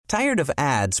Tired of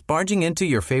ads barging into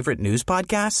your favorite news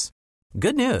podcasts?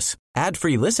 Good news.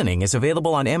 Ad-free listening is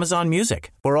available on Amazon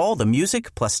Music for all the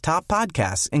music plus top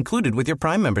podcasts included with your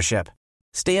Prime membership.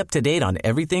 Stay up to date on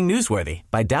everything newsworthy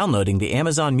by downloading the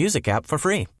Amazon Music app for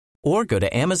free or go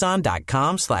to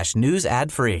amazon.com/news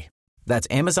ad free. That's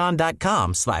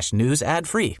amazon.com/news ad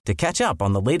free to catch up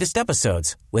on the latest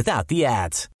episodes without the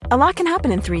ads. A lot can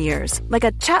happen in 3 years, like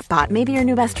a chatbot may be your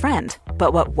new best friend.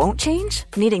 But what won't change?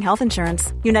 Needing health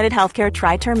insurance. United Healthcare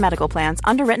Tri-Term Medical Plans,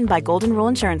 underwritten by Golden Rule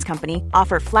Insurance Company,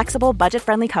 offer flexible,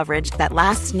 budget-friendly coverage that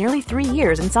lasts nearly 3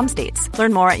 years in some states.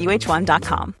 Learn more at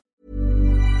uh1.com.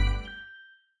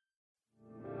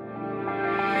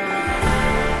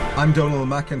 I'm Donal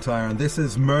McIntyre, and this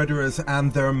is Murderers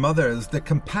and Their Mothers, the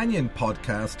companion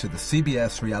podcast to the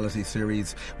CBS reality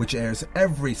series, which airs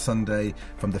every Sunday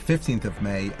from the 15th of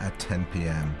May at 10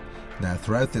 p.m. Now,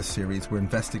 throughout this series, we're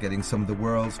investigating some of the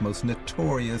world's most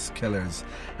notorious killers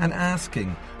and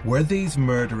asking, were these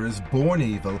murderers born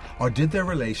evil, or did their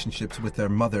relationships with their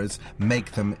mothers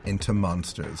make them into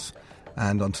monsters?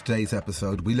 And on today's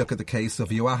episode, we look at the case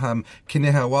of JOACHIM,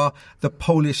 the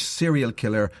Polish serial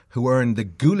killer who earned the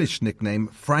ghoulish nickname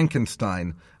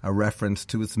Frankenstein, a reference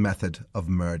to his method of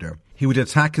murder. He would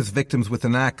attack his victims with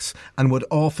an axe and would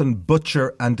often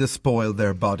butcher and despoil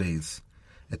their bodies.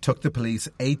 It took the police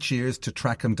 8 years to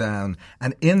track him down,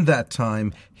 and in that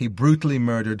time, he brutally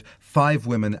murdered 5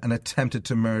 women and attempted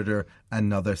to murder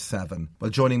another 7.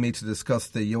 Well, joining me to discuss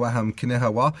the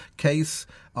JOACHIM case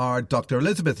are Dr.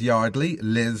 Elizabeth Yardley,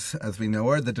 Liz as we know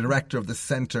her, the Director of the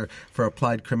Centre for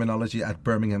Applied Criminology at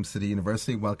Birmingham City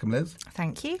University. Welcome, Liz.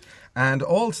 Thank you. And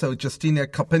also Justyna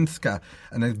Kopinska,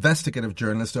 an investigative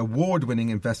journalist, award-winning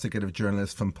investigative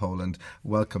journalist from Poland.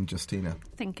 Welcome, Justyna.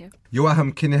 Thank you.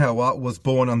 JOACHIM was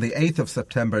born on the 8th of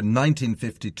September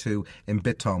 1952 in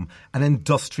Bytom, an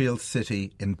industrial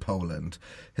city in Poland.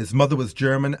 His mother was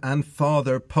German and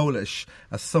father Polish,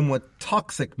 a somewhat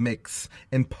toxic mix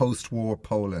in post-war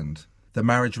Poland. The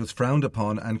marriage was frowned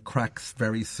upon and cracks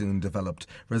very soon developed,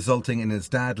 resulting in his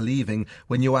dad leaving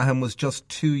when JOACHIM was just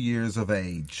 2 years of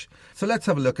age. So let's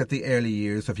have a look at the early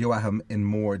years of JOACHIM in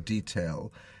more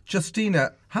detail.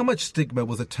 Justyna, how much stigma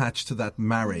was attached to that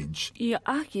marriage?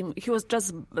 Joachim, he was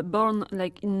just born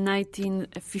in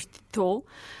 1952,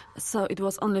 so it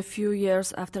was only a few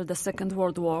years after the Second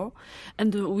World War.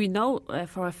 And we know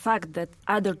for a fact that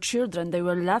other children, they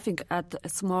were laughing at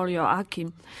small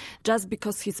Joachim just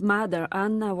because his mother,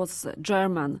 Anna, was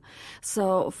German.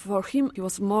 So for him, he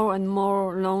was more and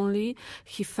more lonely.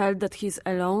 He felt that he's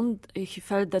alone. He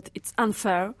felt that it's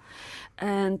unfair.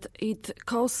 And it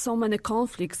caused so many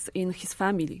conflicts in his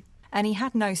family. And he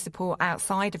had no support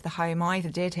outside of the home either,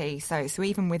 did he? So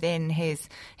even within his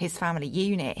family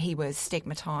unit, he was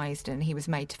stigmatised and he was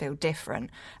made to feel different.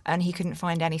 And he couldn't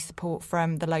find any support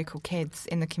from the local kids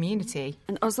in the community.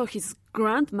 And also his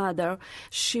grandmother,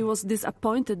 she was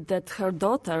disappointed that her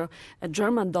daughter, a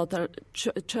German daughter,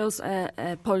 chose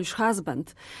a Polish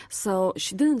husband. So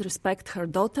she didn't respect her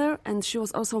daughter, and she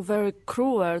was also very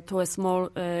cruel to a small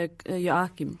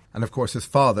Joachim. And of course his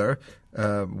father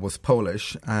was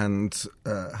Polish and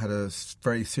had a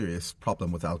very serious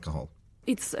problem with alcohol.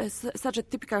 It's such a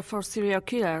typical for serial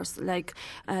killers. Like,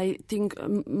 I think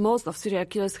most of serial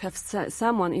killers have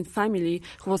someone in family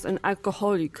who was an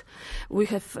alcoholic. We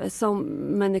have so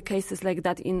many cases like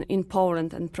that in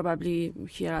Poland and probably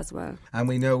here as well. And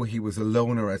we know he was a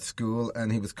loner at school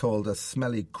and he was called a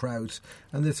smelly kraut.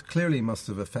 And this clearly must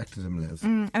have affected him, Liz.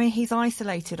 I mean, he's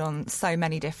isolated on so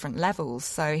many different levels.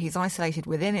 So he's isolated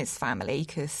within his family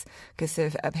because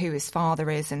of who his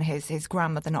father is and his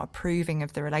grandmother not approving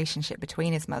of the relationship between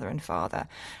his mother and father.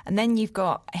 And then you've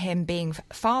got him being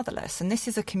fatherless. And this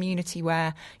is a community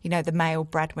where, the male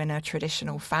breadwinner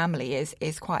traditional family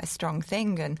is quite a strong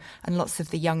thing. And lots of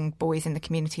the young boys in the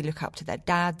community look up to their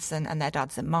dads and their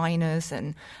dads are minors.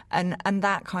 And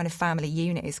that kind of family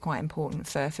unit is quite important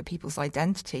for people's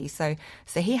identity. So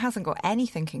he hasn't got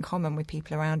anything in common with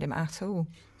people around him at all.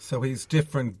 So he's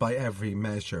different by every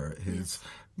measure. His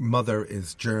mother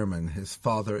is German. His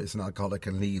father is an alcoholic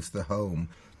and leaves the home.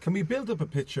 Can we build up a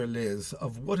picture, Liz,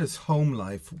 of what his home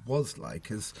life was like,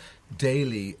 his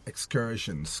daily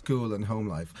excursions, school and home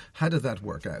life? How did that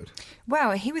work out?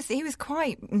 Well, he was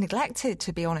quite neglected,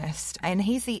 to be honest, and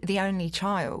he's the only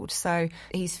child, so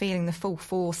he's feeling the full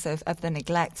force of the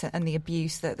neglect and the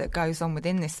abuse that goes on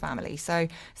within this family. So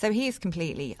he is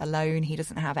completely alone. He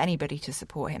doesn't have anybody to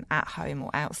support him at home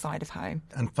or outside of home.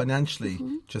 And financially,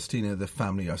 Justyna, the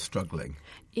family are struggling.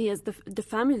 Yes, the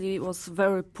family was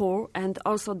very poor, and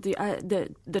also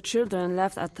the children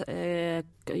left at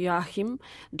Joachim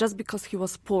just because he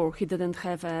was poor. He didn't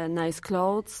have nice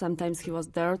clothes. Sometimes he was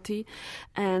dirty.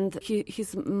 And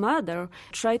his mother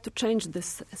tried to change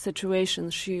this situation.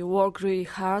 She worked really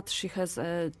hard. She has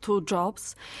 2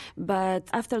 jobs. But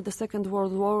after the Second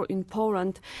World War in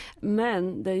Poland,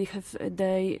 men, they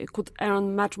could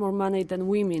earn much more money than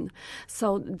women.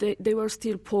 So they were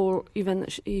still poor even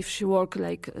if she worked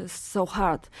so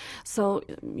hard. So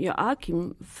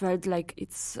Joachim felt like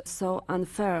it's so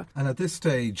unfair. And at this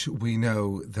stage, we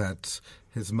know that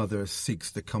his mother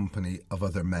seeks the company of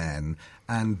other men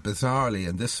and bizarrely,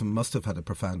 and this must have had a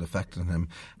profound effect on him,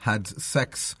 had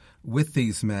sex with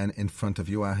these men in front of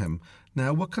Joachim.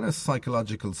 Now, what kind of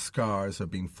psychological scars are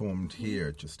being formed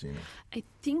here, Justina? I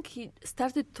think he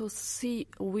started to see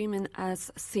women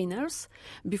as sinners.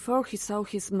 Before he saw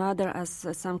his mother as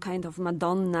some kind of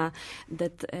Madonna,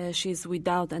 that she's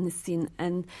without any sin.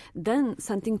 And then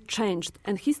something changed.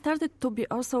 And he started to be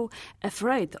also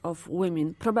afraid of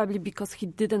women, probably because he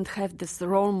didn't have this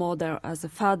role model as a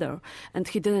father. And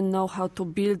he didn't know how to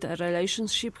build a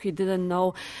relationship. He didn't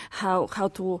know how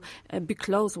to be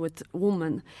close with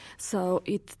women. So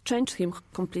it changed him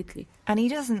completely. And he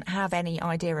doesn't have any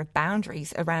idea of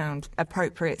boundaries around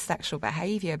appropriate sexual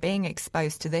behaviour. Being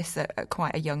exposed to this at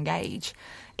quite a young age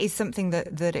is something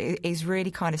that is really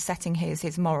kind of setting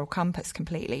his moral compass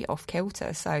completely off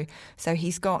kilter. So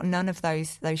he's got none of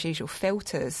those usual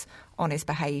filters on his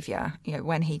behaviour,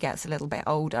 when he gets a little bit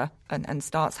older and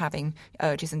starts having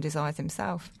urges and desires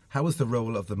himself. How was the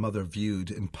role of the mother viewed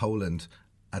in Poland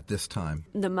at this time?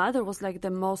 The mother was the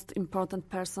most important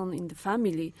person in the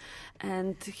family,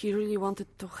 and he really wanted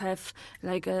to have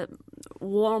a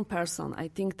warm person. I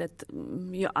think that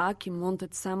Joachim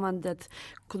wanted someone that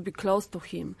could be close to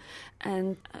him,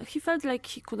 and he felt like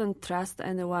he couldn't trust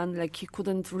anyone, like he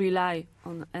couldn't rely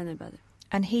on anybody.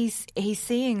 And he's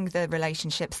seeing the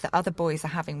relationships that other boys are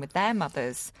having with their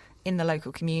mothers in the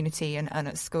local community and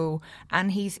at school, and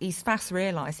he's fast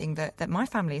realising that my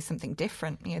family is something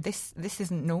different. This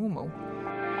isn't normal.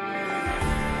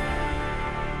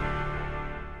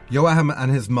 Joachim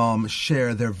and his mom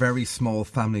share their very small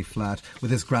family flat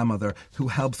with his grandmother, who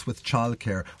helps with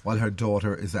childcare while her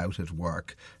daughter is out at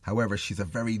work. However, she's a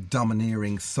very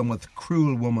domineering, somewhat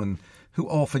cruel woman who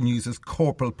often uses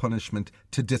corporal punishment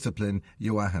to discipline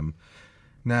Joachim.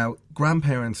 Now,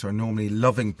 grandparents are normally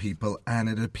loving people, and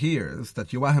it appears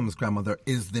that Joachim's grandmother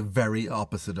is the very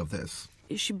opposite of this.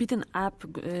 She beaten up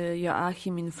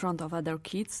Joachim in front of other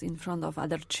kids, in front of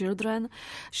other children.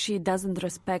 She doesn't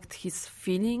respect his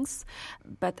feelings,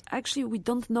 but actually we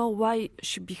don't know why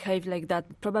she behaved like that.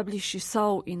 Probably she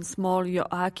saw in small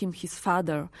Joachim his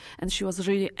father, and she was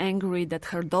really angry that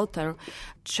her daughter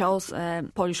chose a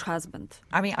Polish husband.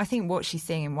 I think what she's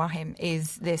seeing in Joachim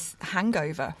is this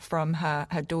hangover from her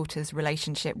daughter's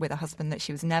relationship with a husband that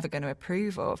she was never going to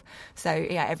approve of. So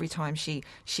every time she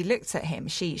looked at him,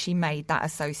 she made that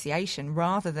association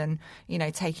rather than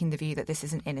taking the view that this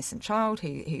is an innocent child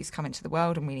who's come into the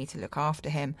world and we need to look after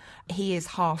him. He is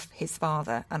half his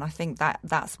father, and I think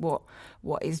that's what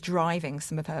is driving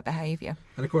some of her behaviour.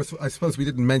 And of course, I suppose we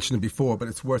didn't mention it before, but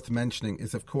it's worth mentioning,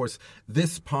 is of course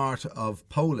this part of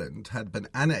Poland had been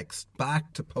annexed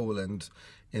back to Poland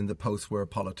in the post-war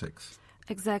politics.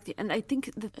 Exactly, and I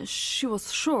think that she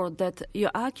was sure that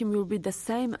Joachim will be the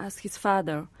same as his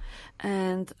father.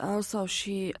 And also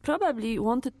she probably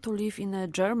wanted to live in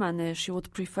Germany. She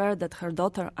would prefer that her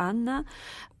daughter Anna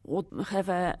would have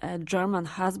a German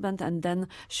husband, and then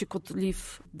she could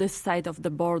live this side of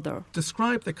the border.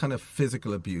 Describe the kind of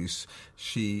physical abuse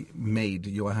she made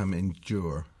Joachim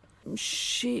endure.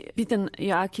 She beaten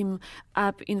Joachim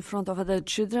up in front of other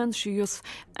children. She used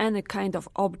any kind of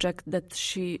object that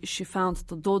she found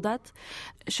to do that.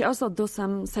 She also did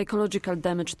some psychological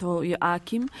damage to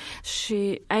Joachim.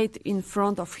 She ate in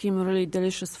front of him really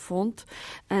delicious food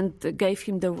and gave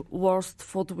him the worst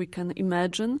food we can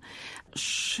imagine.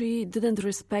 She didn't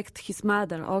respect his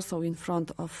mother also in front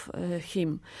of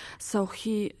him. So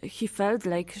he felt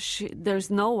like there is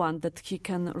no one that he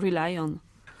can rely on.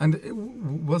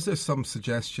 And was there some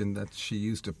suggestion that she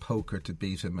used a poker to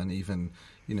beat him and even,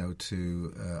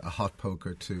 to a hot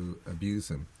poker to abuse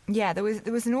him? Yeah, there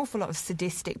was an awful lot of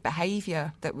sadistic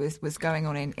behaviour that was going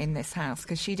on in this house,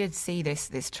 because she did see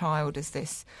this child as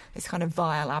this kind of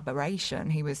vile aberration.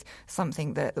 He was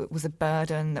something that was a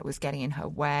burden, that was getting in her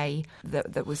way,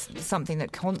 that was something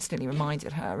that constantly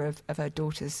reminded her of her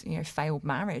daughter's failed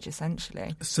marriage,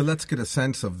 essentially. So let's get a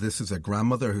sense of this as a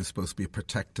grandmother who's supposed to be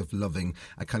protective, loving,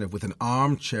 a kind of with an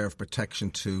armchair of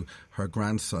protection to her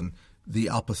grandson. the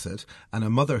opposite, and a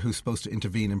mother who's supposed to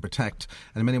intervene and protect.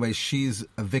 And in many ways, she's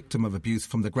a victim of abuse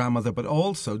from the grandmother, but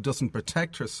also doesn't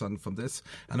protect her son from this,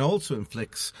 and also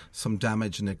inflicts some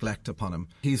damage and neglect upon him.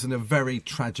 He's in a very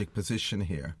tragic position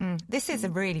here. This is a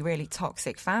really, really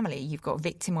toxic family. You've got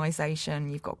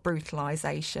victimisation, you've got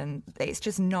brutalisation. It's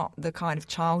just not the kind of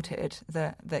childhood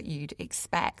that you'd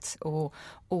expect or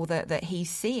that he's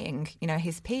seeing,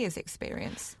 his peers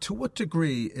experience. To what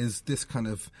degree is this kind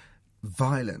of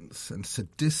violence and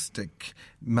sadistic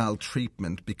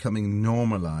maltreatment becoming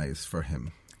normalised for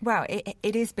him? Well,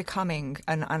 it is becoming,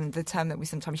 and the term that we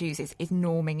sometimes use is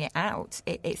norming it out.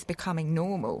 It's becoming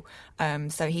normal.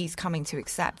 So he's coming to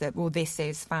accept that, well, this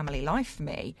is family life for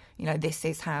me. This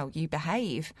is how you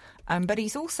behave. But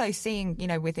he's also seeing,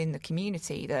 within the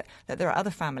community that there are other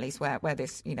families where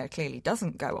this, clearly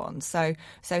doesn't go on. So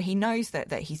he knows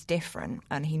that he's different,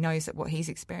 and he knows that what he's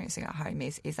experiencing at home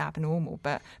is abnormal,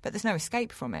 but there's no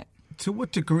escape from it. To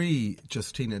what degree,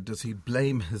 Justina, does he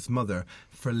blame his mother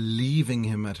for leaving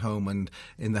him at home and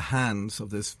in the hands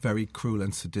of this very cruel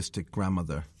and sadistic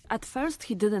grandmother? At first,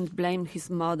 he didn't blame his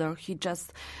mother. He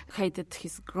just hated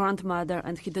his grandmother,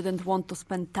 and he didn't want to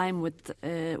spend time with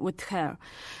her.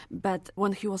 But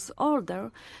when he was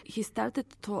older, he started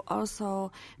to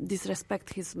also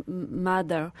disrespect his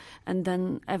mother, and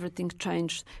then everything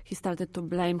changed. He started to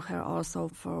blame her also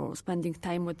for spending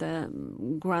time with the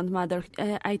grandmother.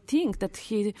 I think that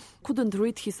he couldn't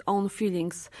read his own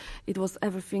feelings. It was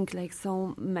everything like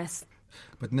so messed.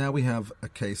 But now we have a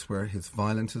case where his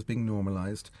violence is being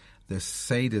normalised, there's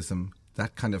sadism,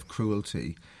 that kind of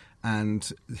cruelty,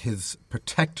 and his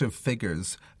protective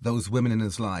figures, those women in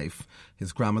his life,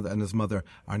 his grandmother and his mother,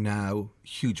 are now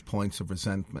huge points of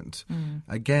resentment.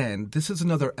 Again, this is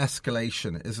another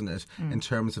escalation, isn't it, in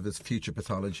terms of his future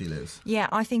pathology, Liz? Yeah,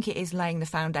 I think it is laying the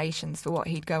foundations for what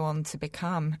he'd go on to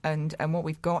become. And what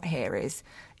we've got here is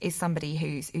somebody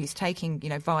who's taking,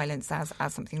 violence as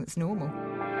something that's normal.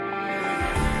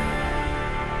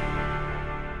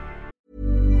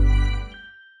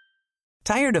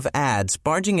 Tired of ads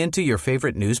barging into your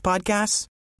favorite news podcasts?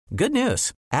 Good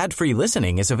news. Ad-free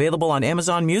listening is available on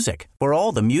Amazon Music for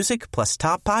all the music plus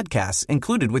top podcasts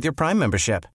included with your Prime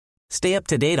membership. Stay up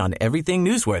to date on everything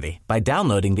newsworthy by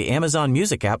downloading the Amazon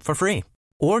Music app for free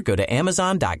or go to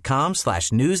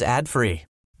amazon.com/news ad free.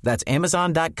 That's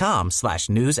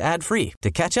amazon.com/news ad free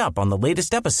to catch up on the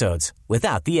latest episodes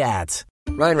without the ads.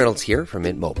 Ryan Reynolds here from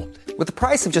Mint Mobile. With the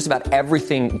price of just about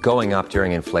everything going up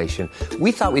during inflation,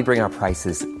 we thought we'd bring our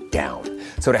prices down.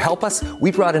 So to help us, we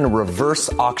brought in a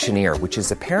reverse auctioneer, which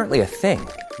is apparently a thing.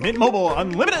 Mint Mobile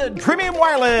Unlimited Premium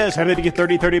Wireless. How to get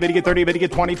 30, 30, bit to get 30, bit to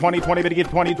get 20, 20, 20, bit to get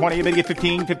 20, 20, bit to get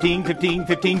 15, 15, 15,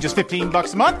 15, just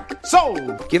 $15 a month?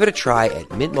 Sold! Give it a try at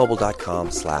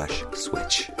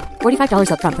mintmobile.com/switch. $45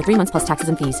 up front for 3 months plus taxes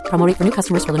and fees. Promo rate for new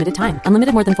customers for limited time.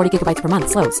 Unlimited more than 40 gigabytes per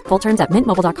month. Slows full terms at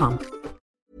mintmobile.com.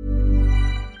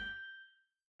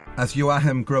 As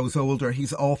Joachim grows older,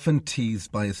 he's often teased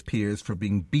by his peers for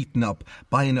being beaten up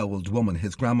by an old woman,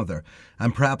 his grandmother.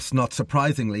 And perhaps not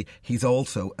surprisingly, he's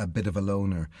also a bit of a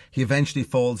loner. He eventually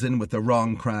falls in with the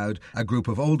wrong crowd, a group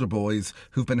of older boys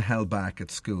who've been held back at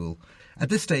school. At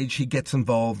this stage, he gets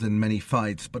involved in many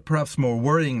fights, but perhaps more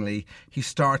worryingly, he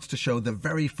starts to show the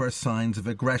very first signs of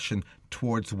aggression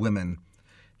towards women.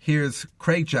 Here's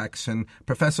Craig Jackson,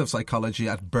 Professor of Psychology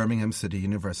at Birmingham City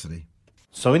University.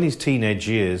 So in his teenage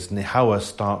years, KNYCHAÐA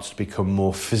starts to become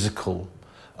more physical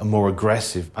and more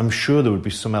aggressive. I'm sure there would be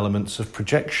some elements of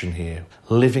projection here,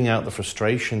 living out the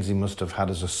frustrations he must have had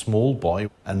as a small boy,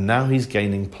 and now he's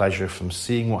gaining pleasure from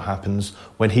seeing what happens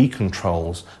when he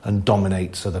controls and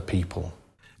dominates other people.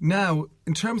 Now,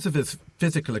 in terms of his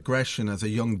physical aggression as a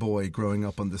young boy growing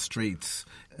up on the streets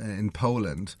in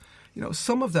Poland,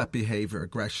 some of that behaviour,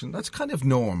 aggression, that's kind of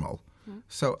normal.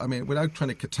 So, without trying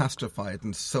to catastrophize it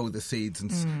and sow the seeds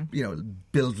and,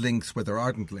 build links where there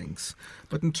aren't links.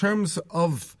 But in terms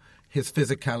of his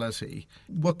physicality,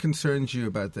 what concerns you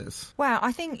about this? Well,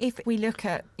 I think if we look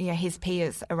at his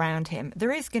peers around him,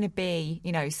 there is going to be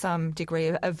some degree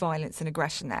of violence and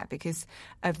aggression there because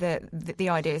of the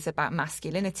ideas about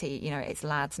masculinity. It's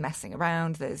lads messing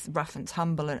around, there's rough and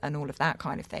tumble and all of that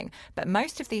kind of thing. But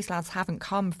most of these lads haven't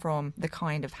come from the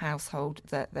kind of household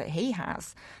that he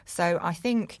has. So I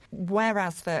think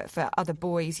whereas for other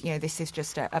boys, this is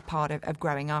just a part of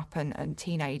growing up and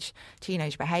teenage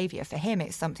behaviour, for him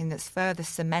it's something that's further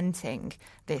cementing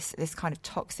this kind of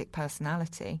toxic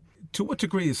personality. to what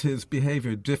degree is his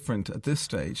behaviour different at this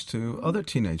stage to other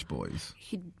teenage boys?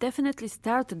 He definitely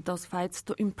started those fights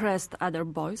to impress the other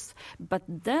boys, but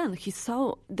then he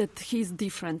saw that he's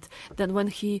different. Then when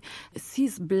he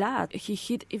sees blood, he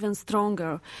hit even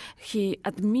stronger. He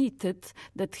admitted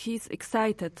that he's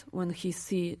excited when he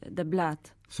sees the blood.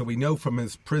 So we know from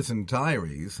his prison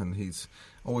diaries, and he's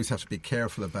always have to be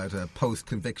careful about a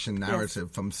post-conviction narrative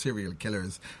from serial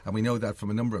killers, and we know that from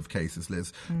a number of cases,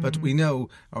 Liz. But we know,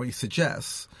 or he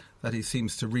suggests, that he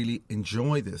seems to really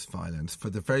enjoy this violence. For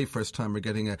the very first time, we're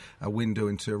getting a window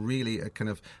into really a kind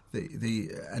of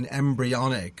an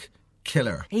embryonic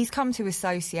killer. He's come to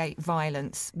associate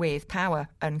violence with power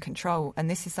and control, and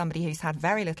this is somebody who's had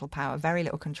very little power, very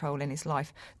little control in his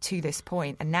life to this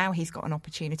point, and now he's got an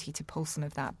opportunity to pull some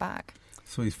of that back.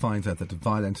 So he finds out that the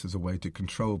violence is a way to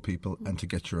control people and to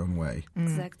get your own way.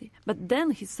 Exactly. But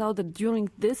then he saw that during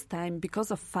this time,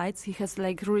 because of fights, he has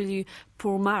like really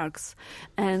poor marks.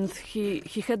 And he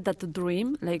had that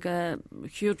dream, like a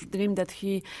huge dream that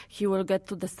he will get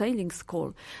to the sailing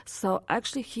school. So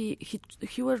actually he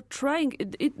were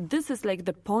trying, this is like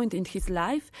the point in his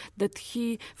life that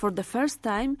he, for the first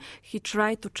time, he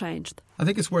tried to change. I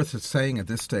think it's worth saying at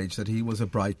this stage that he was a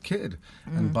bright kid,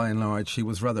 and by and large he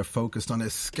was rather focused on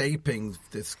escaping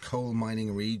this coal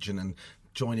mining region and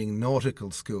joining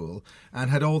nautical school, and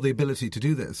had all the ability to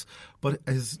do this. But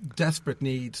his desperate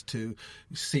need to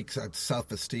seek out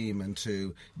self-esteem and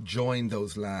to join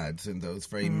those lads in those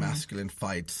very masculine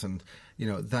fights, and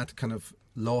that kind of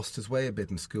lost his way a bit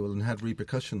in school and had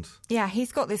repercussions. Yeah,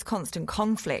 he's got this constant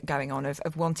conflict going on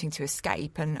of wanting to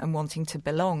escape and wanting to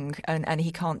belong, and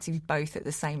he can't do both at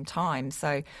the same time.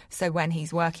 So when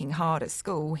he's working hard at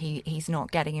school, he's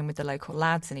not getting in with the local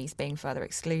lads and he's being further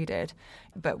excluded.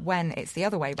 But when it's the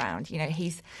other way round,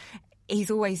 he's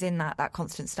always in that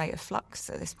constant state of flux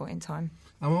at this point in time.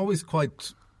 I'm always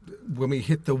quite... When we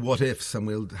hit the what ifs, and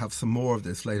we'll have some more of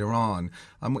this later on,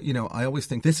 I always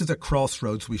think this is a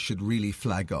crossroads we should really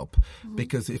flag up,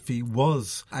 because if he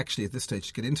was actually at this stage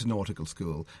to get into nautical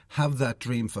school, have that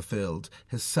dream fulfilled,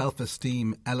 his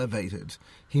self-esteem elevated,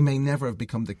 he may never have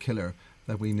become the killer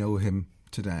that we know him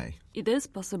today. It is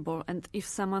possible, and if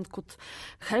someone could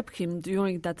help him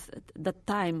during that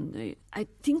time, I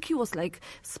think he was like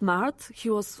smart. He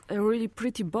was a really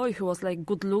pretty boy. He was like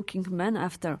good-looking man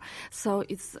after. So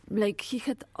it's like he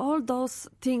had all those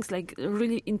things, like a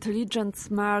really intelligent,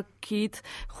 smart kid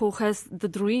who has the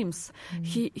dreams.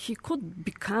 He could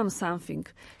become something.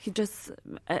 He just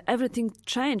everything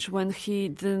changed when he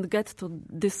didn't get to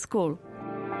this school.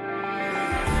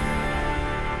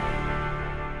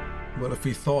 Well, if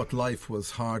we thought life was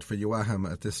hard for Joachim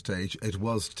at this stage, it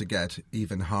was to get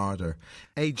even harder.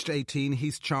 Aged 18,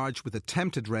 he's charged with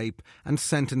attempted rape and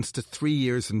sentenced to 3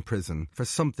 years in prison for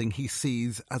something he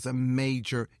sees as a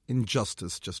major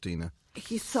injustice, Justina.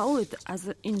 He saw it as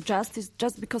an injustice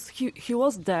just because he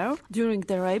was there during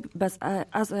the rape, but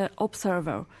as an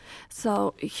observer.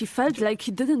 So he felt like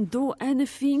he didn't do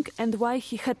anything, and why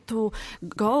he had to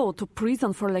go to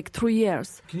prison for like 3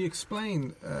 years. Can you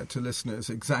explain to listeners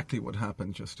exactly what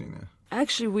happened, Justina?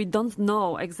 Actually, we don't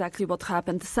know exactly what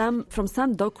happened. From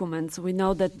some documents, we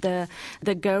know that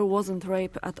the girl wasn't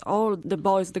raped at all. The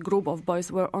boys, the group of boys,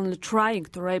 were only trying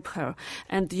to rape her.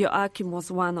 And Joachim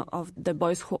was one of the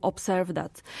boys who observed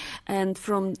that. And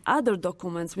from other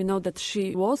documents, we know that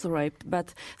she was raped,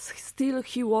 but still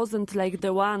he wasn't like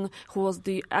the one who was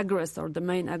the aggressor, the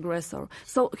main aggressor.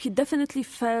 So he definitely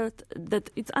felt that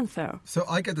it's unfair. So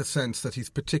I get the sense that he's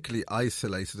particularly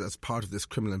isolated as part of this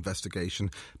criminal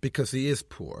investigation because he is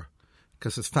poor,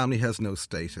 because his family has no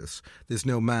status. There's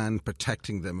no man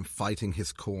protecting them, fighting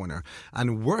his corner.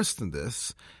 And worse than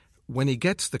this, when he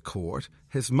gets to court,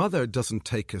 his mother doesn't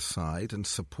take his side and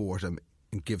support him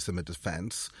and gives him a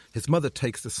defence. His mother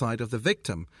takes the side of the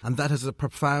victim, and that has a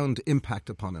profound impact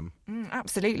upon him.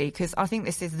 Absolutely, because I think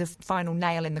this is the final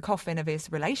nail in the coffin of his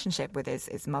relationship with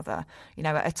his mother.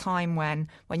 At a time when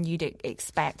you'd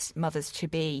expect mothers to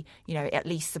be, at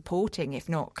least supporting, if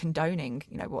not condoning,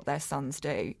 what their sons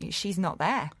do. She's not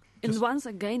there. And once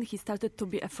again, he started to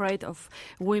be afraid of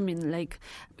women, like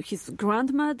his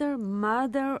grandmother,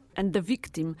 mother, and the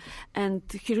victim. And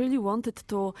he really wanted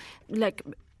to,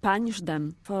 punish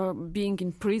them for being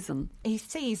in prison. He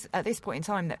sees at this point in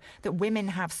time that women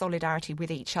have solidarity with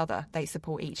each other. They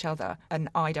support each other, and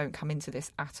I don't come into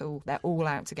this at all. They're all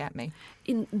out to get me.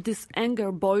 In this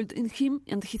anger boiled in him,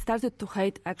 and he started to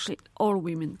hate actually all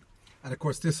women. And of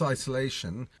course, this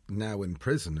isolation, now in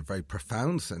prison, a very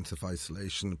profound sense of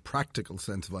isolation, practical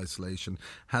sense of isolation,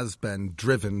 has been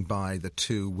driven by the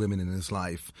two women in his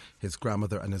life, his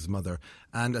grandmother and his mother.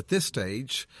 And at this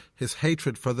stage, his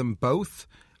hatred for them both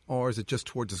or is it just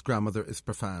towards his grandmother is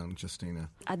profound, Justina?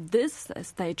 At this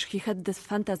stage, he had these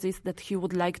fantasies that he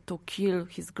would like to kill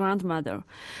his grandmother.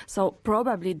 So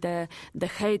probably the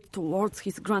hate towards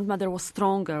his grandmother was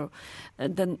stronger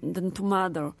than to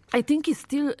mother. I think he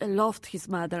still loved his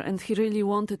mother and he really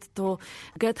wanted to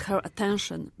get her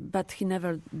attention, but he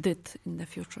never did in the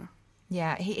future.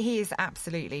 Yeah, he is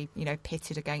absolutely,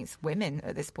 pitted against women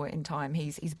at this point in time.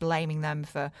 He's blaming them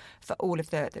for all of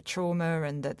the trauma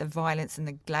and the violence and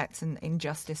neglect and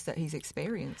injustice that he's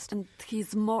experienced. And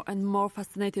he's more and more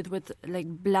fascinated with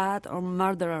blood or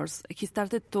murderers. He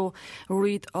started to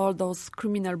read all those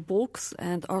criminal books,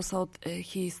 and also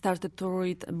he started to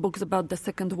read books about the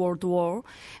Second World War.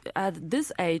 At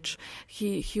this age,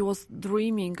 he was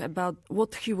dreaming about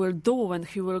what he will do when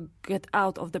he will get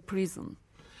out of the prison.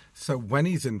 So when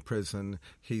he's in prison,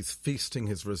 he's feasting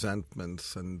his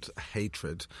resentments and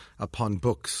hatred upon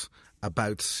books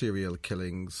about serial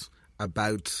killings,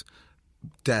 about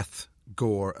death,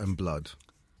 gore and blood.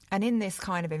 And in this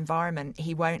kind of environment,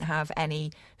 he won't have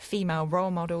any female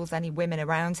role models, any women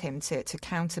around him to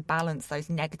counterbalance those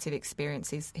negative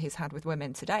experiences he's had with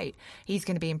women to date. He's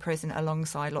going to be in prison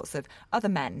alongside lots of other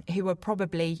men who are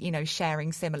probably,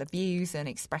 sharing similar views and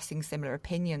expressing similar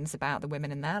opinions about the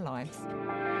women in their lives.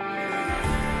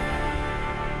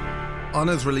 On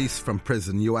his release from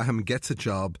prison, Joachim gets a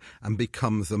job and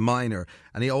becomes a miner,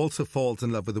 and he also falls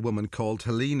in love with a woman called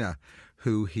Helena,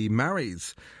 who he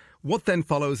marries. What then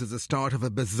follows is the start of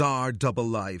a bizarre double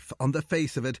life. On the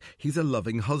face of it, he's a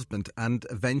loving husband and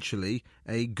eventually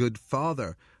a good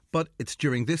father. But it's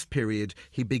during this period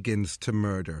he begins to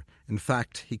murder. In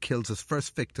fact, he kills his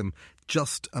first victim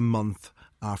just a month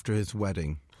after his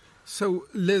wedding. So,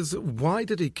 Liz, why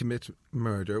did he commit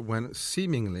murder when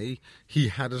seemingly he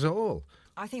had it all?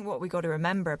 I think what we got to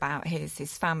remember about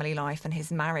his family life and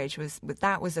his marriage was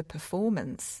that was a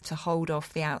performance to hold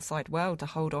off the outside world, to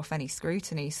hold off any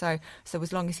scrutiny. So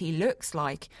as long as he looks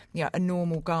like a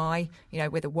normal guy,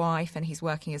 with a wife, and he's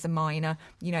working as a miner,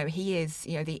 he is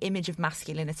the image of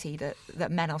masculinity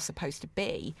that men are supposed to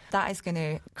be. That is going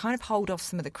to kind of hold off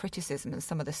some of the criticism and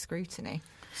some of the scrutiny.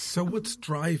 So what's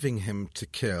driving him to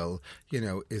kill?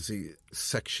 Is he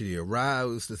sexually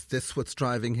aroused? Is this what's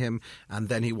driving him? And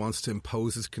then he wants to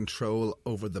impose his control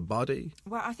over the body?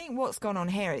 Well, I think what's gone on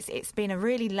here is it's been a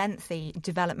really lengthy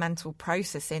developmental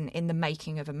process in the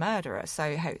making of a murderer.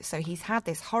 So he's had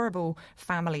this horrible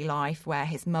family life where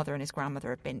his mother and his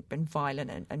grandmother have been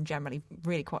violent and generally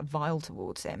really quite vile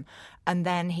towards him. And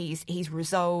then he's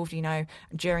resolved,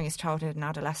 during his childhood and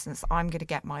adolescence, I'm going to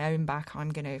get my own back. I'm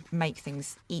going to make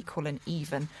things equal and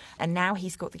even. And now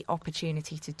he's got the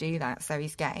opportunity to do that. So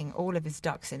he's getting all of his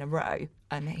ducks in a row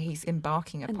and he's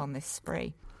embarking upon this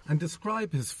spree. And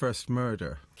describe his first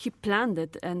murder. He planned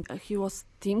it, and he was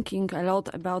thinking a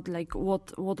lot about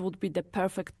what would be the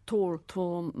perfect tool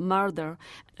to murder.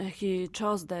 He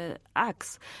chose the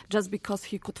axe just because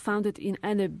he could find it in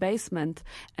any basement,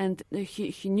 and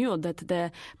he knew that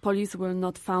the police will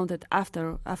not find it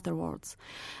afterwards.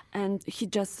 And he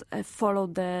just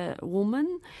followed the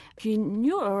woman. He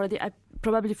knew already,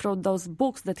 probably from those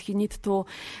books, that he needed to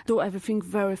do everything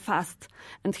very fast,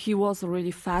 and he was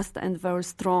really fast and very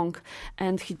strong,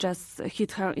 and he just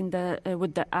hit her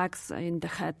with the axe in the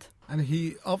head. And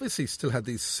he obviously still had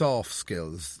these soft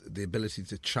skills, the ability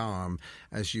to charm.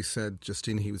 As you said,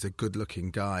 Justine, he was a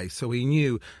good-looking guy, so he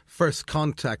knew first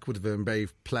contact would have been very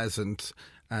pleasant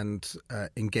and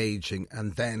engaging,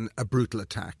 and then a brutal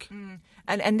attack.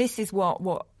 And this is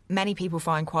what many people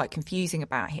find quite confusing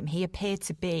about him. He appeared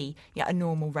to be a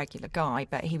normal, regular guy,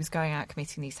 but he was going out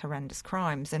committing these horrendous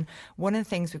crimes. And one of the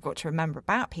things we've got to remember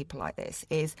about people like this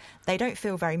is they don't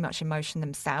feel very much emotion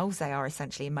themselves. They are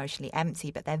essentially emotionally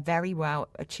empty, but they're very well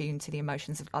attuned to the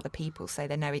emotions of other people. So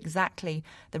they know exactly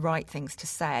the right things to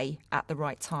say at the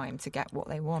right time to get what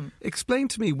they want. Explain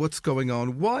to me what's going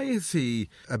on. Why is he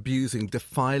abusing,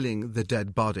 defiling the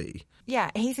dead body?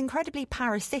 Yeah, he's incredibly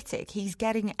parasitic. He's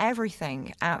getting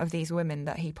everything out of these women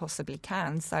that he possibly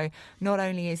can. So not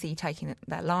only is he taking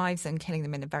their lives and killing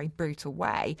them in a very brutal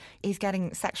way, he's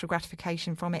getting sexual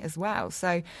gratification from it as well.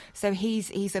 So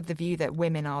he's of the view that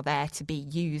women are there to be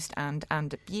used and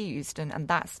abused, and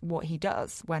that's what he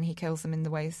does when he kills them in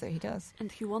the ways that he does.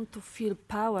 And he wants to feel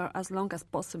power as long as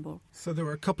possible. So there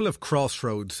were a couple of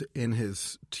crossroads in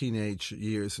his teenage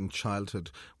years and childhood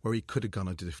where he could have gone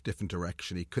a different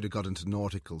direction. He could have got into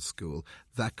nautical school.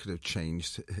 That could have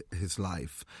changed his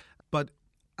life. But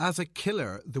as a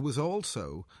killer, there was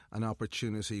also an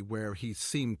opportunity where he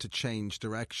seemed to change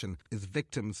direction. His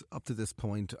victims up to this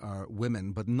point are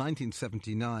women, but in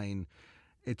 1979,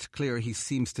 it's clear he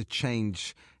seems to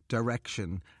change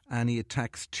direction and he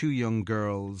attacks two young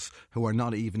girls who are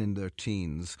not even in their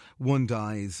teens. One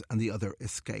dies and the other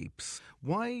escapes.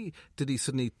 Why did he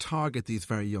suddenly target these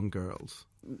very young girls?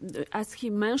 As he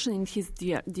mentioned in his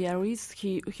diaries,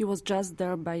 he was just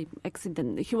there by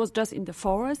accident. He was just in the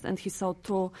forest and he saw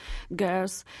two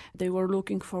girls. They were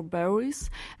looking for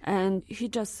berries and he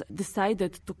just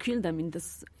decided to kill them in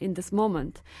this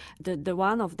moment. The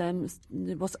one of them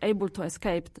was able to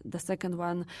escape. The second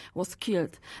one was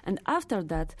killed. And after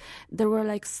that, there were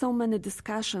like so many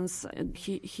discussions.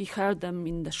 He heard them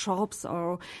in the shops,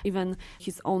 or even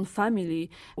his own family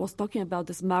was talking about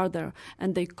this murder,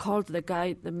 and they called the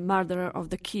guy the murderer of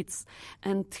the kids.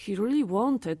 And he really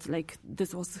wanted, like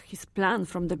this was his plan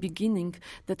from the beginning,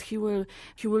 that he will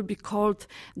be called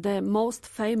the most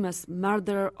famous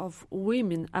murderer of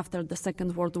women after the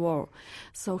Second World War.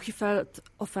 So he felt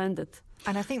offended.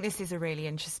 And I think this is a really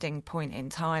interesting point in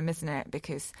time, isn't it?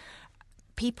 Because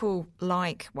people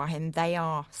like JOACHIM, they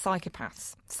are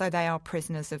psychopaths. So they are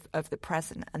prisoners of the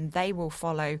present, and they will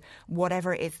follow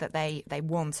whatever it is that they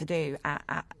want to do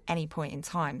at any point in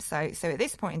time. So at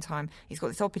this point in time, he's got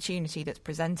this opportunity that's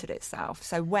presented itself.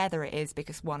 So whether it is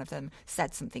because one of them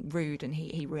said something rude and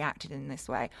he reacted in this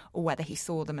way, or whether he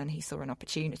saw them and he saw an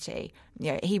opportunity,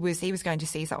 he was going to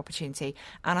seize that opportunity.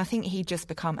 And I think he'd just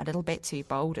become a little bit too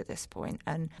bold at this point.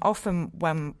 And often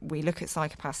when we look at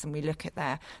psychopaths and we look at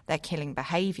their killing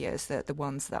behaviours, the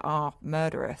ones that are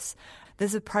murderous,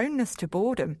 there's a proneness to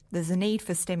boredom. There's a need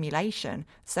for stimulation.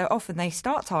 So often they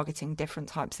start targeting different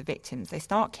types of victims. They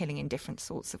start killing in different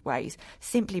sorts of ways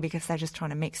simply because they're just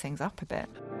trying to mix things up a bit.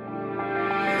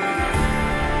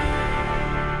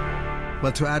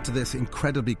 Well, to add to this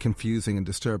incredibly confusing and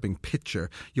disturbing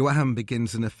picture, JOACHIM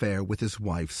begins an affair with his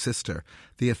wife's sister.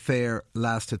 The affair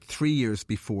lasted 3 years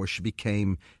before she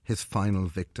became his final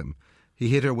victim. He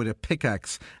hit her with a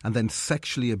pickaxe and then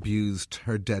sexually abused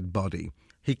her dead body.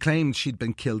 He claimed she'd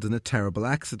been killed in a terrible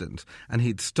accident and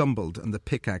he'd stumbled and the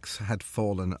pickaxe had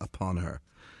fallen upon her.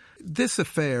 This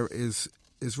affair is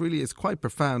quite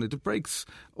profound. It breaks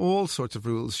all sorts of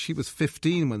rules. She was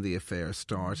 15 when the affair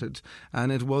started,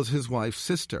 and it was his wife's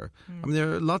sister. I mean,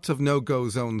 there are lots of no-go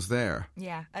zones there.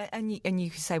 Yeah, and you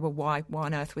could say, well, why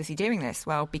on earth was he doing this?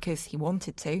 Well, because he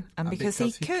wanted to, and because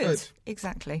he could.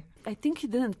 Exactly. I think he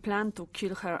didn't plan to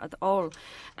kill her at all.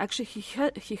 Actually,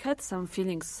 he had some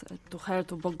feelings to her,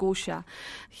 to Bogusia.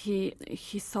 He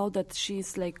saw that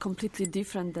she's like completely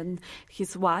different than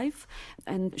his wife,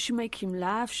 and she made him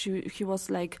laugh. He was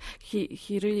like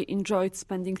he really enjoyed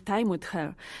spending time with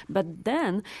her. But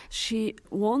then she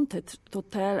wanted to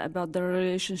tell about the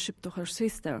relationship to her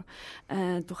sister,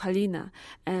 to Halina,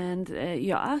 and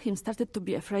JOACHIM started to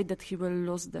be afraid that he will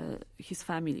lose his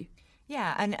family.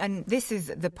 Yeah, and this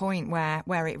is the point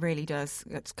where it really does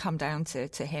come down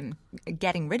to him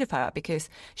getting rid of her, because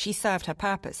she served her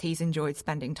purpose. He's enjoyed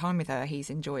spending time with her. He's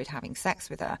enjoyed having sex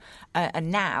with her.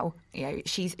 And now,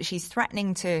 she's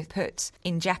threatening to put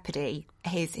in jeopardy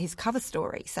his cover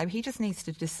story. So he just needs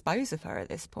to dispose of her at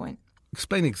this point.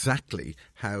 Explain exactly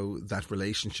how that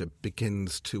relationship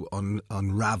begins to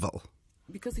unravel.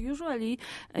 Because usually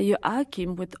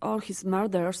JOACHIM, with all his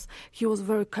murders, he was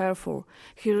very careful.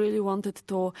 He really wanted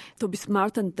to be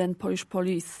smarter than Polish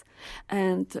police.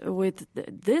 And with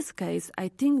this case, I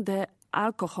think the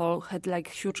alcohol had like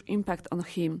huge impact on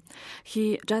him.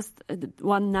 He just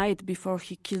one night before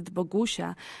he killed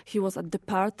Bogusia, he was at the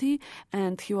party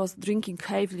and he was drinking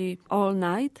heavily all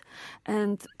night.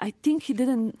 And I think he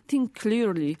didn't think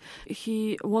clearly.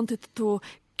 He wanted to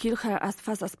kill her as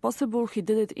fast as possible. He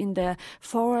did it in the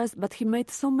forest, but he made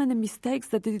so many mistakes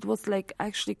that it was like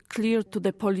actually clear to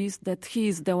the police that he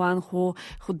is the one who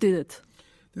did it.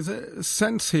 There's a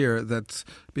sense here that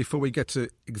before we get to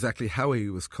exactly how he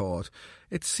was caught,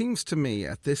 it seems to me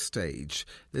at this stage,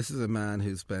 this is a man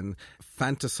who's been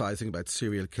fantasizing about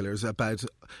serial killers, about,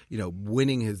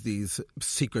 winning these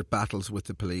secret battles with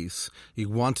the police. He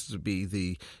wanted to be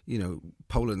the,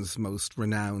 Poland's most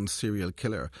renowned serial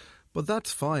killer. But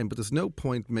that's fine, but there's no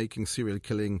point making serial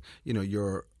killing,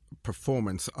 your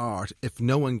performance art if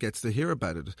no one gets to hear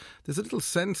about it. There's a little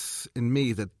sense in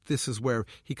me that this is where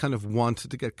he kind of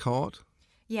wanted to get caught.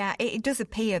 Yeah, it does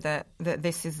appear that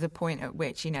this is the point at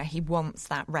which, he wants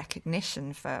that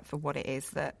recognition for what it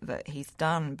is that he's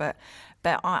done. But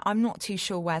I'm not too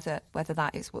sure whether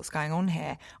that is what's going on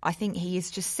here. I think he is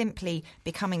just simply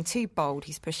becoming too bold.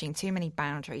 He's pushing too many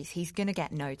boundaries. He's going to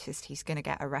get noticed. He's going to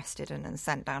get arrested and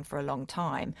sent down for a long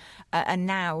time. And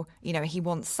now, he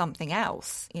wants something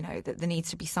else, that there needs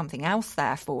to be something else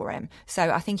there for him.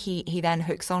 So I think he then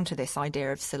hooks onto this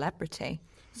idea of celebrity.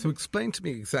 So explain to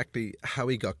me exactly how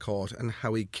he got caught and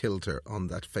how he killed her on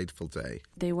that fateful day.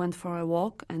 They went for a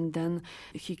walk and then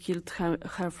he killed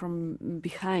her from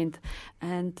behind,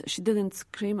 and she didn't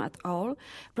scream at all.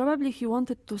 Probably he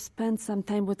wanted to spend some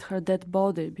time with her dead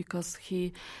body because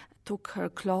he took her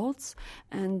clothes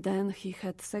and then he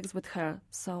had sex with her.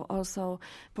 So also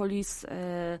police...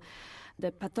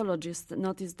 the pathologist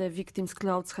noticed the victim's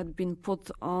clothes had been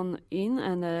put on in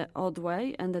an odd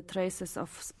way, and the traces of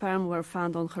sperm were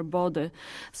found on her body.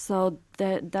 So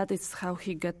that is how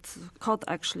he got caught,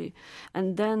 actually.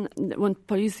 And then when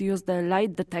police used the lie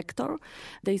detector,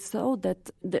 they saw that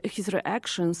his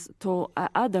reactions to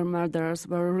other murderers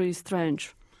were really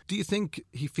strange. Do you think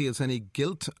he feels any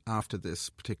guilt after this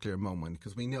particular moment?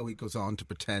 Because we know he goes on to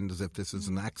pretend as if this is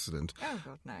an accident. Oh,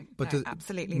 God, no. But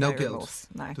absolutely no no guilt. Remorse.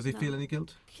 No. Does he feel any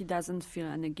guilt? He doesn't feel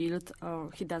any guilt, or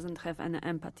he doesn't have any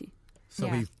empathy. So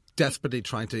he's desperately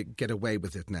trying to get away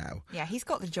with it now. Yeah, he's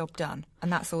got the job done,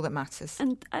 and that's all that matters.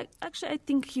 And I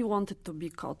think he wanted to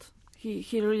be caught.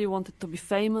 He really wanted to be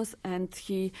famous, and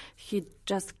he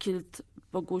just killed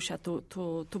Bogusia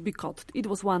to be caught. It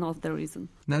was one of the reasons.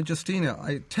 Now, Justina,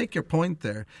 I take your point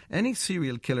there. Any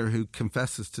serial killer who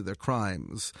confesses to their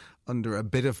crimes under a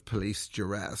bit of police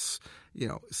duress,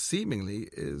 seemingly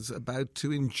is about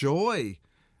to enjoy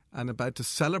and about to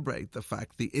celebrate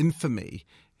the infamy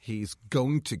he's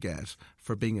going to get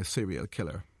for being a serial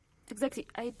killer. Exactly.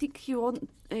 I think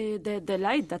the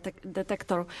lie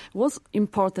detector was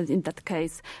important in that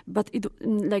case, but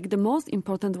the most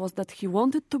important was that he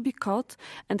wanted to be caught,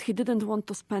 and he didn't want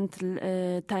to spend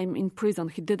time in prison.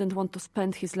 He didn't want to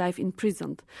spend his life in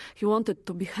prison. He wanted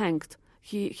to be hanged.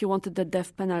 He wanted the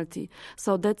death penalty.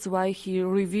 So that's why he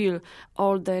revealed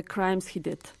all the crimes he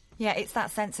did. Yeah, it's that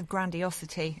sense of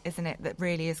grandiosity, isn't it, that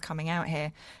really is coming out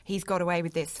here. He's got away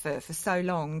with this for so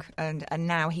long, and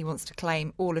now he wants to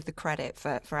claim all of the credit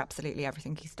for absolutely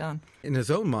everything he's done. In his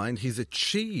own mind, he's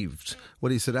achieved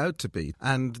what he set out to be,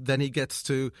 and then he gets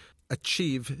to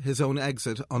achieve his own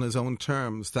exit on his own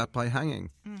terms, that by hanging.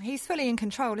 He's fully in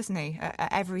control, isn't he,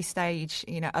 at every stage,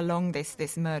 along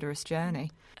this murderous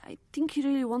journey. I think he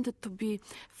really wanted to be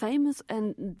famous,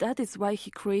 and that is why he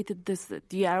created these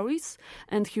diaries,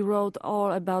 and he wrote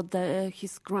all about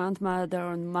his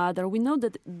grandmother and mother. We know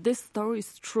that this story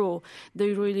is true.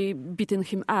 They really beaten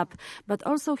him up. But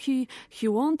also he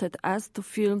wanted us to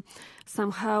feel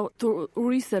somehow to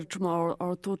research more,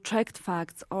 or to check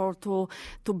facts, or to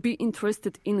be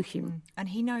interested in him. And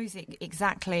he knows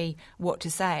exactly what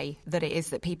to say that it is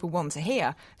that people want to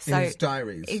hear. So, in his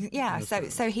diaries.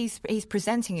 So he's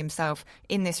presenting himself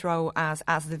in this role as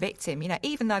the victim.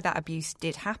 Even though that abuse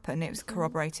did happen, it was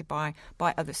corroborated by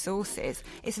other sources.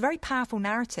 It's a very powerful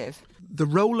narrative. The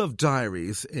role of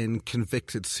diaries in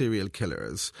convicted serial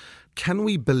killers, can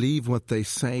we believe what they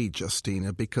say,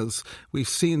 Justina? Because we've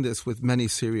seen this with many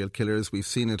serial killers. We've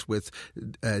seen it with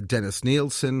Dennis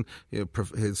Nielsen,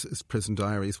 his prison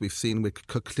diaries. We've seen with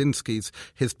Kuklinski's,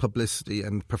 his publicity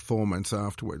and performance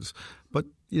afterwards. But,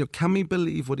 can we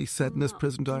believe what he said in his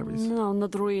prison diaries? No,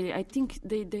 not really. I think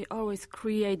they always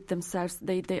create themselves.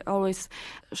 They always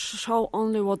show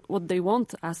only what they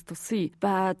want us to see.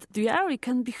 But diary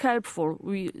can be helpful.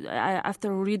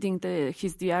 After reading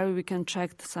his diary, we can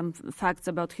check some facts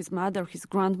about his mother, his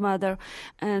grandmother,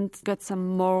 and get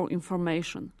some more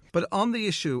information. But on the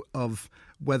issue of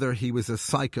whether he was a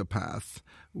psychopath,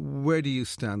 where do you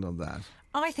stand on that?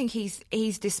 I think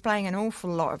he's displaying an awful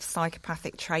lot of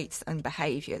psychopathic traits and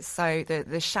behaviours. So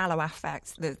the shallow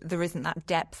affect, there isn't that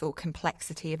depth or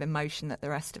complexity of emotion that the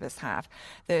rest of us have.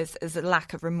 There's a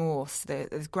lack of remorse,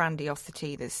 there's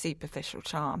grandiosity, there's superficial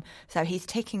charm. So he's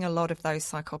ticking a lot of those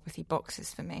psychopathy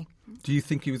boxes for me. Do you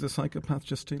think he was a psychopath,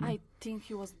 Justina? I think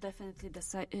he was definitely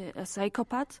a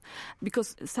psychopath,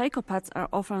 because psychopaths are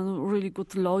often really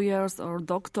good lawyers or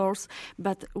doctors.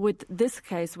 But with this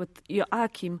case, with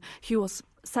Joachim, he was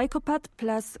psychopath,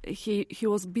 plus he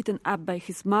was beaten up by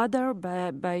his mother,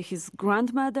 by his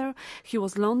grandmother. He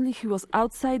was lonely, he was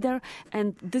outsider,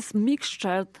 and this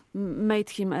mixture made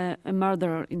him a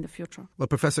murderer in the future. Well,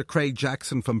 Professor Craig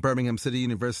Jackson from Birmingham City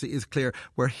University is clear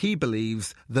where he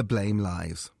believes the blame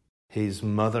lies. His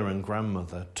mother and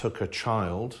grandmother took a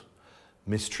child,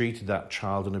 mistreated that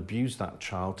child and abused that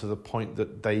child to the point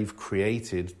that they've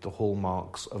created the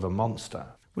hallmarks of a monster.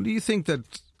 Well, do you think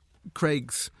that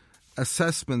Craig's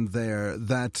assessment there,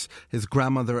 that his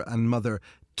grandmother and mother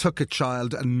took a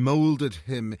child and moulded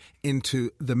him into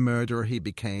the murderer he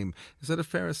became, is that a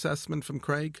fair assessment from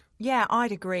Craig? Yeah,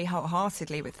 I'd agree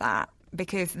wholeheartedly with that.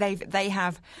 because they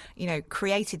have,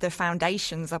 created the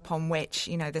foundations upon which,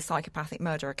 the psychopathic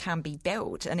murderer can be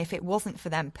built. And if it wasn't for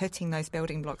them putting those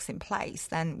building blocks in place,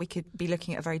 then we could be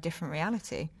looking at a very different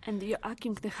reality. And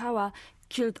JOACHIM KNYCHAŁA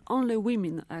killed only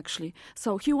women, actually.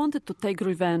 So he wanted to take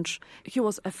revenge. He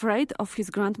was afraid of his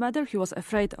grandmother, he was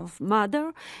afraid of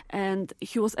mother, and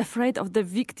he was afraid of the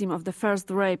victim of the first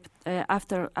rape,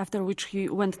 after which he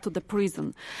went to the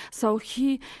prison. So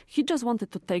he just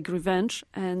wanted to take revenge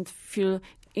and feel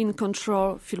in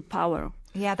control, feel power.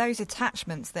 Yeah, those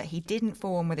attachments that he didn't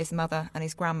form with his mother and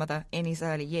his grandmother in his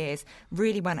early years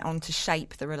really went on to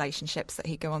shape the relationships that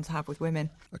he'd go on to have with women.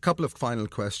 A couple of final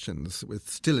questions which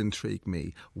still intrigue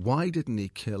me. Why didn't he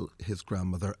kill his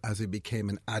grandmother as he became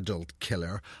an adult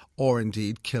killer, or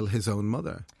indeed kill his own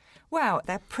mother? Well,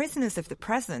 they're prisoners of the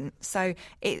present, so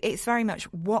it's very much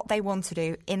what they want to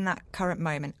do in that current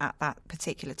moment at that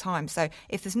particular time. So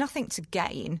if there's nothing to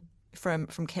gain from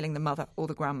killing the mother or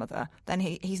the grandmother, then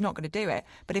he's not going to do it.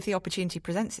 But if the opportunity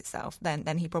presents itself,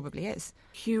 then he probably is.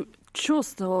 He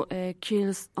chose to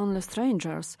kill only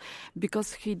strangers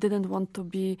because he didn't want to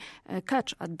be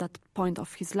catch at that point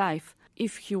of his life.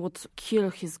 If he would kill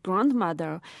his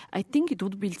grandmother, I think it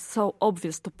would be so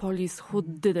obvious to police who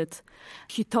did it.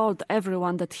 He told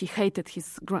everyone that he hated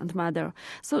his grandmother,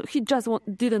 so he just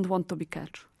didn't want to be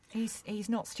catch. He's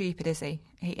not stupid, is he?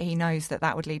 He knows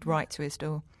that would lead right to his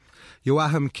door.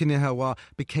 Joachim KNYCHAła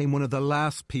became one of the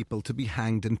last people to be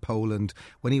hanged in Poland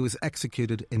when he was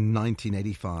executed in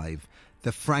 1985.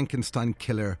 The Frankenstein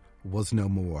killer was no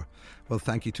more. Well,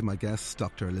 thank you to my guests,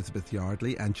 Dr. Elizabeth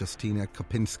Yardley and Justyna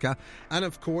Kopinska. And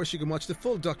of course, you can watch the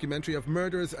full documentary of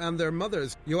Murderers and Their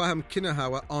Mothers, Joachim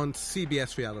KNYCHAła, on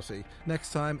CBS Reality.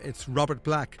 Next time, it's Robert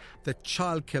Black, the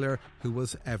child killer who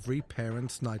was every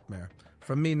parent's nightmare.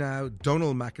 From me now,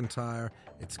 Donal McIntyre,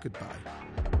 it's goodbye.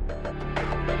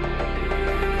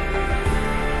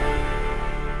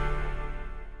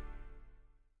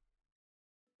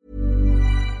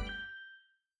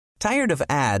 Tired of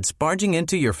ads barging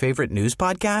into your favorite news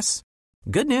podcasts?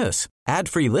 Good news.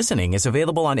 Ad-free listening is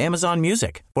available on Amazon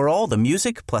Music for all the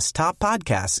music plus top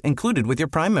podcasts included with your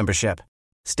Prime membership.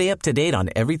 Stay up to date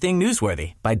on everything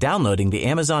newsworthy by downloading the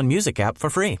Amazon Music app for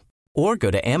free or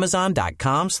go to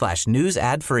amazon.com/news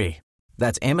ad free.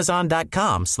 That's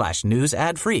amazon.com/news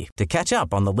ad free to catch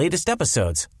up on the latest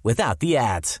episodes without the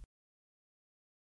ads.